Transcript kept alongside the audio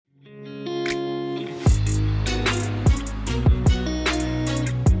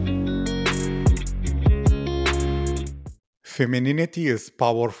Femininity is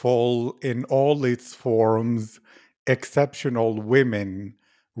powerful in all its forms. Exceptional women,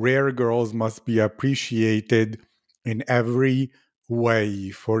 rare girls must be appreciated in every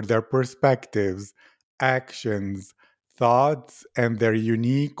way for their perspectives, actions, thoughts, and their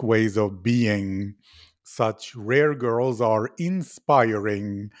unique ways of being. Such rare girls are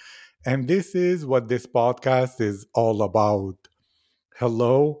inspiring, and this is what this podcast is all about.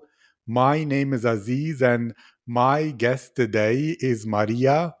 Hello, my name is Aziz, and my guest today is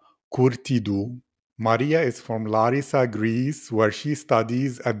Maria Kourtidou. Maria is from Larissa, Greece, where she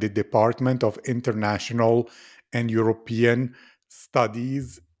studies at the Department of International and European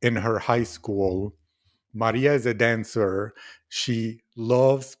Studies in her high school. Maria is a dancer. She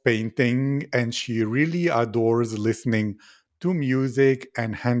loves painting and she really adores listening to music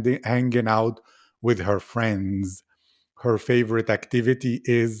and hanging out with her friends. Her favorite activity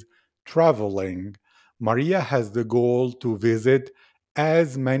is traveling. Maria has the goal to visit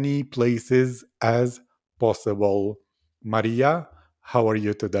as many places as possible. Maria, how are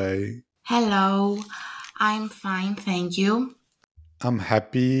you today? Hello, I'm fine, thank you. I'm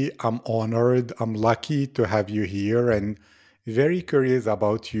happy, I'm honored, I'm lucky to have you here and very curious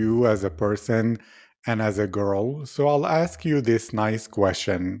about you as a person and as a girl. So I'll ask you this nice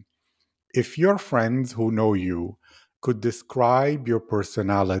question. If your friends who know you could describe your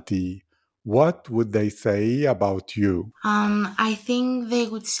personality, what would they say about you? I think they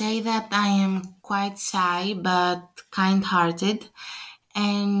would say that I am quite shy but kind hearted,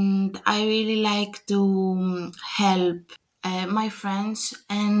 and I really like to help my friends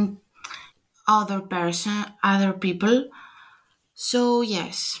and other people. So,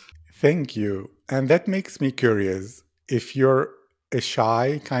 yes. Thank you. And that makes me curious. If you're a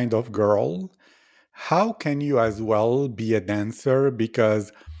shy kind of girl, how can you as well be a dancer?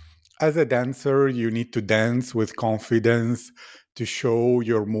 Because as a dancer, you need to dance with confidence to show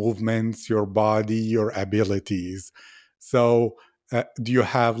your movements, your body, your abilities. So, do you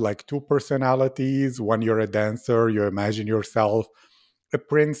have like two personalities? When you're a dancer, you imagine yourself a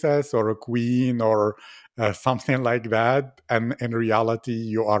princess or a queen or something like that. And in reality,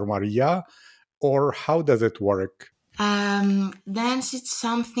 you are Maria. Or how does it work? Dance is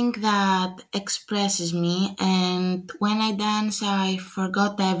something that expresses me, and when I dance, I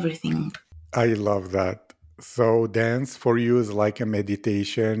forgot everything. I love that. So, dance for you is like a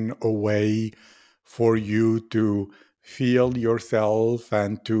meditation, a way for you to feel yourself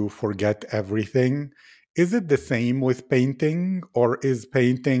and to forget everything. Is it the same with painting, or is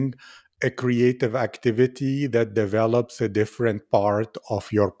painting a creative activity that develops a different part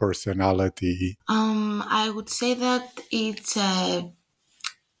of your personality? I would say that it's uh,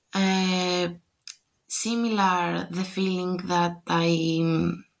 similar the feeling that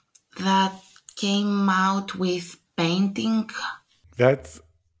came out with painting. That's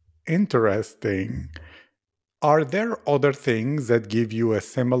interesting. Are there other things that give you a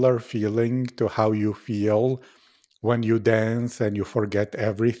similar feeling to how you feel when you dance and you forget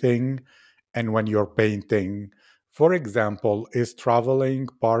everything and when you're painting? For example, is traveling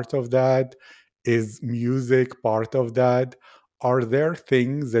part of that? Is music part of that? Are there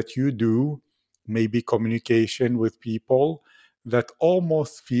things that you do, maybe communication with people, that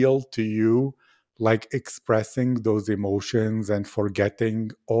almost feel to you like expressing those emotions and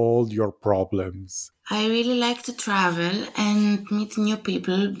forgetting all your problems? I really like to travel and meet new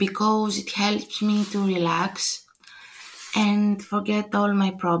people because it helps me to relax and forget all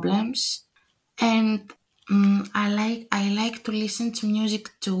my problems. And I like to listen to music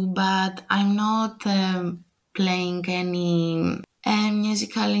too, but I'm not playing any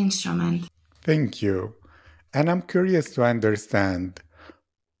musical instrument. Thank you. And I'm curious to understand,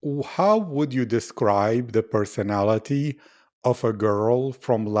 how would you describe the personality of a girl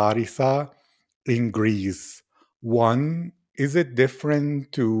from Larissa in Greece? One, is it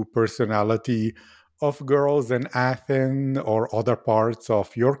different to personality of girls in Athens or other parts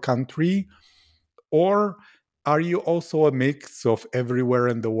of your country? Or are you also a mix of everywhere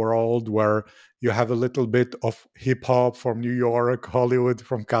in the world where you have a little bit of hip hop from New York, Hollywood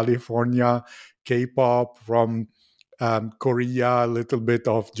from California, K pop from Korea, a little bit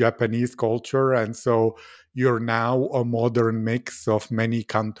of Japanese culture? And so you're now a modern mix of many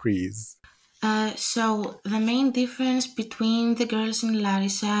countries. So the main difference between the girls in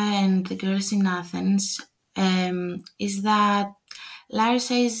Larissa and the girls in Athens is that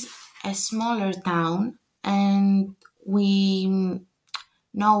Larissa is a smaller town and we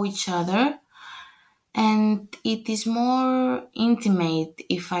know each other, and it is more intimate,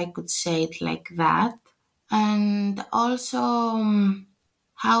 if I could say it like that. And also,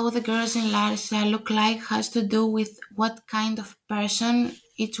 How the girls in Larsa look like has to do with what kind of person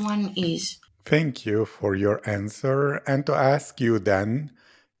each one is. Thank you for your answer. And to ask you then,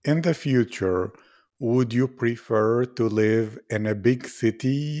 in the future, would you prefer to live in a big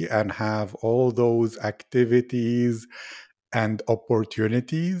city and have all those activities and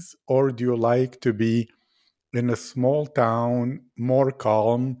opportunities? Or do you like to be in a small town, more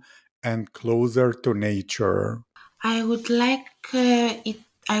calm and closer to nature? I would like it.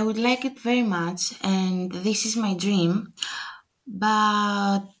 I would like it very much, and this is my dream.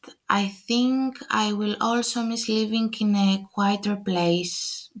 But I think I will also miss living in a quieter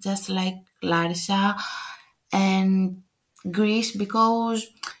place, just like Larissa and Greece, because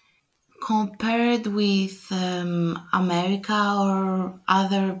compared with America or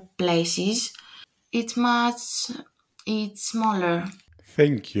other places, it's much it's smaller.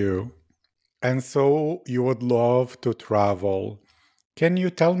 Thank you. And so you would love to travel. Can you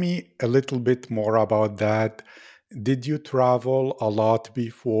tell me a little bit more about that? Did you travel a lot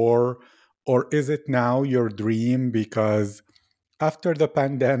before, or is it now your dream? Because after the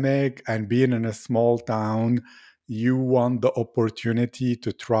pandemic and being in a small town, you want the opportunity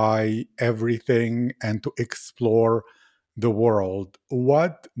to try everything and to explore the world.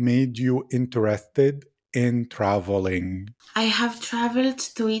 What made you interested in traveling? I have traveled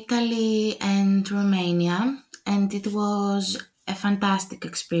to Italy and Romania, and it was a fantastic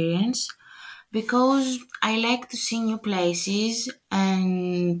experience because I like to see new places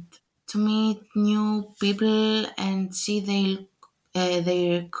and to meet new people and see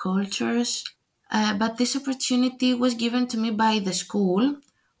their cultures. But this opportunity was given to me by the school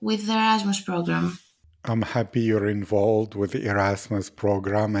with the Erasmus program. I'm happy you're involved with the Erasmus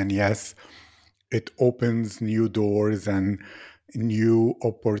program. And yes, it opens new doors and new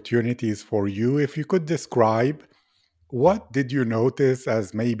opportunities for you. If you could describe, what did you notice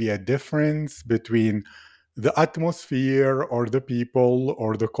as maybe a difference between the atmosphere or the people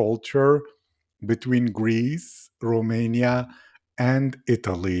or the culture between Greece, Romania, and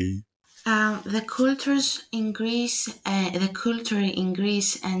Italy? The culture in Greece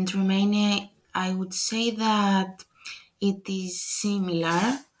and Romania, I would say that it is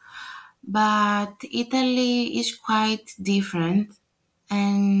similar, but Italy is quite different,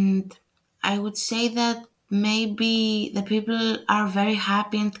 and I would say that maybe the people are very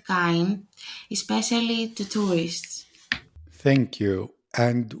happy and kind, especially to tourists. Thank you.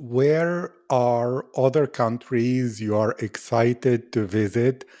 And where are other countries you are excited to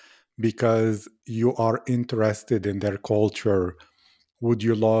visit because you are interested in their culture? Would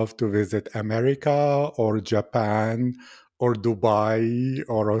you love to visit America or Japan or Dubai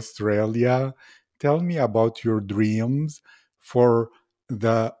or Australia? Tell me about your dreams for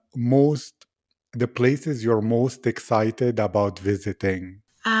the places you're most excited about visiting.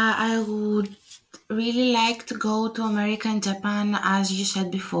 I would really like to go to America and Japan, as you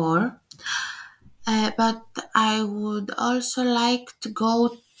said before. But I would also like to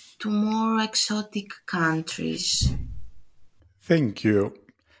go to more exotic countries. Thank you.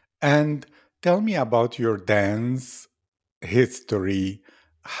 And tell me about your dance history.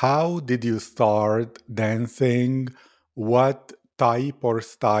 How did you start dancing? What type or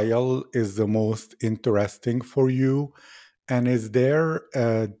style is the most interesting for you? And is there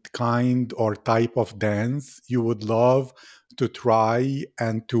a kind or type of dance you would love to try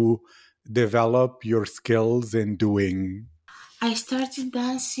and to develop your skills in doing? I started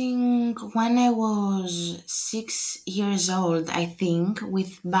dancing when I was 6 years old, I think,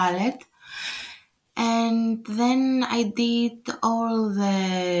 with ballet. And then I did all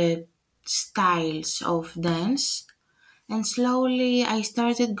the styles of dance. And slowly I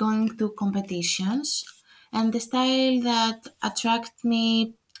started going to competitions. And the style that attracted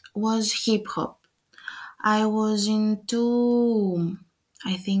me was hip hop. I was in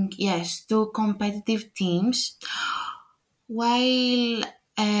I think, yes, two competitive teams, while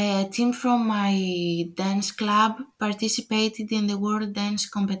a team from my dance club participated in the world dance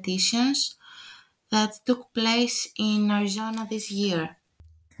competitions that took place in Arizona this year.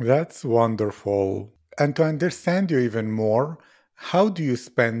 That's wonderful. And to understand you even more, how do you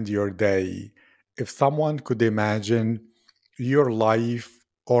spend your day? If someone could imagine your life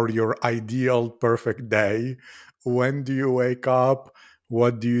or your ideal perfect day, when do you wake up?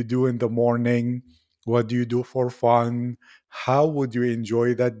 What do you do in the morning? What do you do for fun? How would you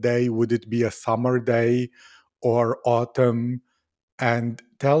enjoy that day? Would it be a summer day or autumn? And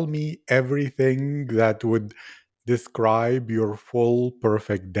tell me everything that would describe your full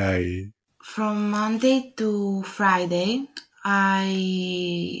perfect day. From Monday to Friday,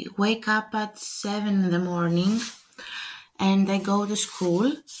 I wake up at 7 in the morning and I go to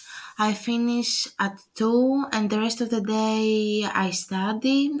school. I finish at 2 and the rest of the day I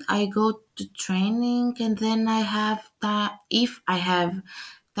study. I go to training and then I have time. If I have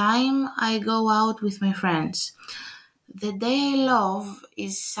time, I go out with my friends. The day I love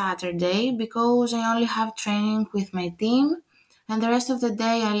is Saturday because I only have training with my team, and the rest of the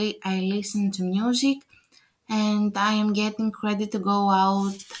day I listen to music and I am getting ready to go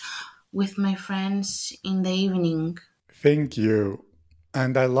out with my friends in the evening. Thank you.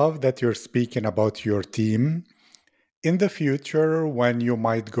 And I love that you're speaking about your team. In the future, when you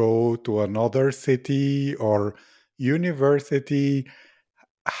might go to another city or university,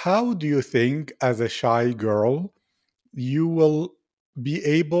 how do you think, as a shy girl, you will be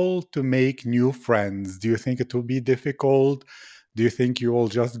able to make new friends? Do you think it will be difficult? Do you think you will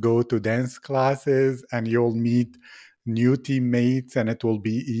just go to dance classes and you'll meet new teammates and it will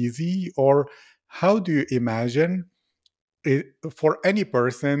be easy? Or how do you imagine it, for any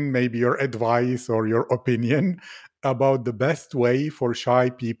person, maybe your advice or your opinion about the best way for shy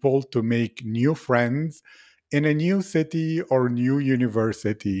people to make new friends in a new city or new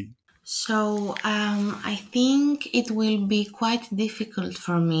university? I think it will be quite difficult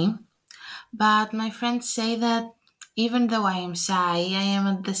for me, but my friends say that even though I am shy, I am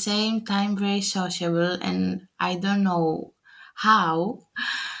at the same time very sociable and I don't know how.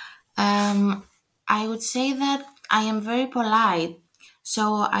 Um, I would say that I am very polite,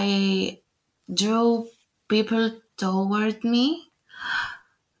 so I draw people toward me.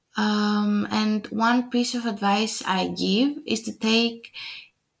 And one piece of advice I give is to take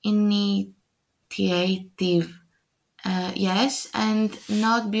initiative, yes, and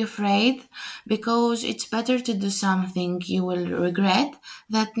not be afraid because it's better to do something you will regret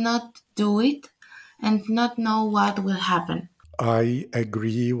than not do it and not know what will happen. I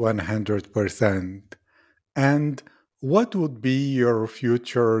agree 100%. And what would be your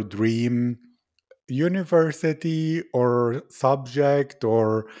future dream university or subject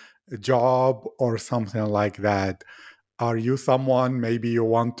or job or something like that? Are you someone, maybe you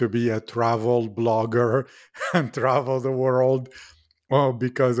want to be a travel blogger and travel the world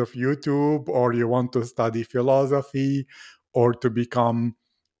because of YouTube, or you want to study philosophy, or to become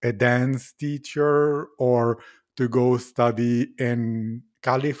a dance teacher, or to go study in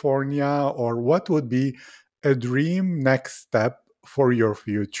California, or what would be a dream next step for your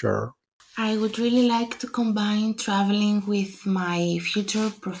future? I would really like to combine traveling with my future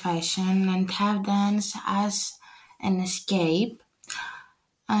profession and have dance as an escape.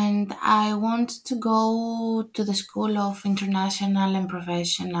 And I want to go to the School of International and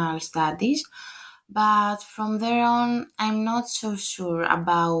Professional Studies, but from there on, I'm not so sure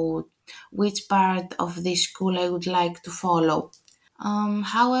about which part of this school I would like to follow.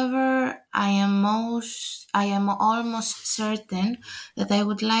 However, I am almost certain that I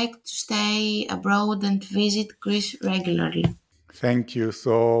would like to stay abroad and visit Greece regularly. Thank you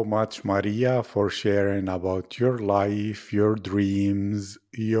so much, Maria, for sharing about your life, your dreams,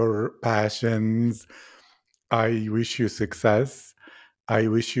 your passions. I wish you success. I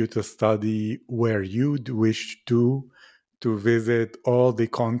wish you to study where you'd wish to visit all the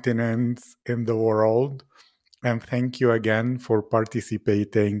continents in the world. And thank you again for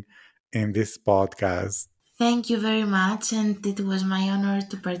participating in this podcast. Thank you very much, and it was my honor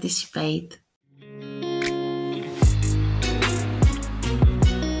to participate.